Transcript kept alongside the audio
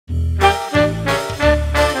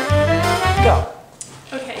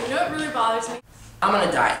I'm on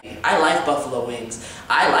a diet. I like buffalo wings.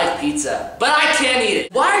 I like pizza, but I can't eat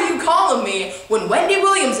it. Why are you calling me when Wendy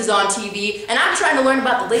Williams is on TV and I'm trying to learn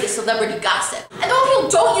about the latest celebrity gossip? And when people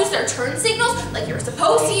don't use their turn signals like you're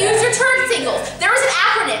supposed to use your turn signals. There is an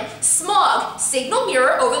acronym, SMOG, signal,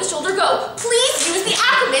 mirror, over the shoulder, go. Please use the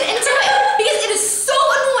acronym and do it, because it is so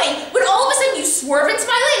annoying when all of a sudden you swerve into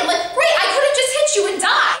my lane. I'm like, great, I could have just hit you and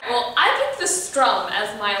died. Well, I picked the strum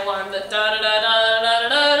as my alarm, the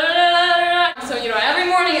da-da-da-da-da-da-da-da-da-da. So, you know, every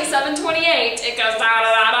morning at 7:28, it goes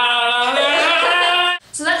da-da-da-da-da-da-da.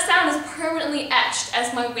 So that sound is permanently etched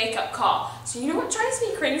as my wake-up call. So you know what drives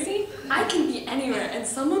me crazy? I can be anywhere and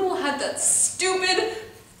someone will have that stupid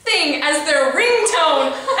thing as their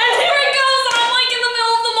ringtone. And here it goes, and I'm like in the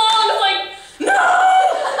middle of the mall and it's like, no!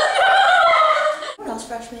 What else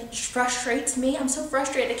frustrates me? I'm so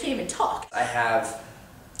frustrated I can't even talk. I have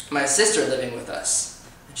my sister living with us,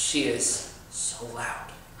 and she is so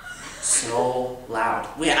loud. So loud.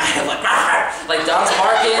 I have like Don's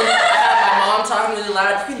barking, I have my mom talking really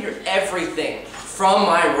loud. You can hear everything from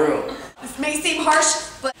my room. This may seem harsh,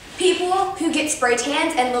 but people who get spray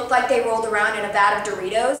tans and look like they rolled around in a vat of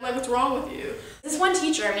Doritos. Like, what's wrong with you? This one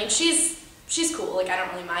teacher, I mean, she's cool, like I don't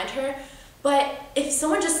really mind her, but if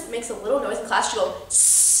someone just makes a little noise in class, she'll go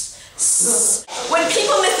sss, sss. When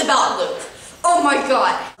people miss the belt loop. Oh my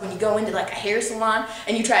god. When you go into like a hair salon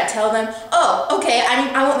and you try to tell them, oh, okay,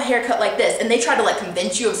 I want my hair cut like this, and they try to like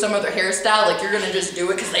convince you of some other hairstyle, like you're gonna just do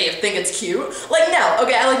it because they think it's cute. Like, no,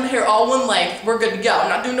 okay, I like my hair all one length, we're good to go. I'm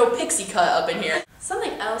not doing no pixie cut up in here.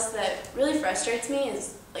 Something else that really frustrates me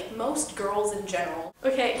is like most girls in general.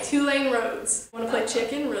 Okay, 2-lane roads. Want to play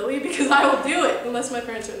chicken? Really? Because I will do it unless my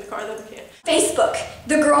parents are in the car, then I can't. Facebook.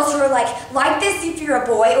 The girls who are like this if you're a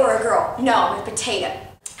boy or a girl. No, I'm a potato.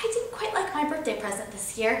 I didn't quite like my birthday present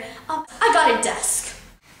this year. I got a desk.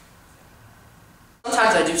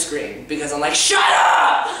 Sometimes I do scream because I'm like, shut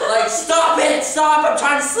up! Like, stop it, stop, I'm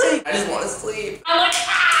trying to sleep. I just want to sleep. I'm like,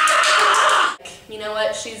 ah! You know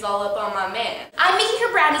what? She's all up on my man. I'm making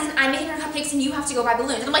her brownies and I'm making her cupcakes and you have to go buy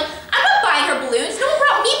balloons. And I'm like, I'm not buying her balloons. No one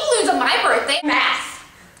brought me balloons on my birthday. Math.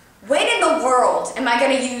 When in the world am I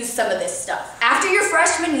going to use some of this stuff? After your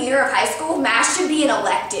freshman year of high school, math should be an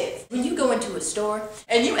elective. When you go into a store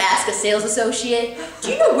and you ask a sales associate,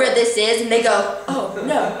 do you know where this is? And they go, oh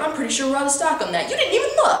no, I'm pretty sure we're out of stock on that. You didn't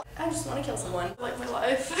even look. I just want to kill someone. I like my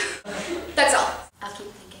life. That's all. I'll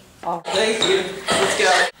keep thinking. Oh, thank you. Let's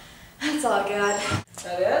go. That's all I got. Is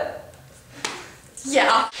that it?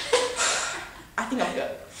 Yeah. I think I'm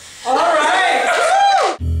good.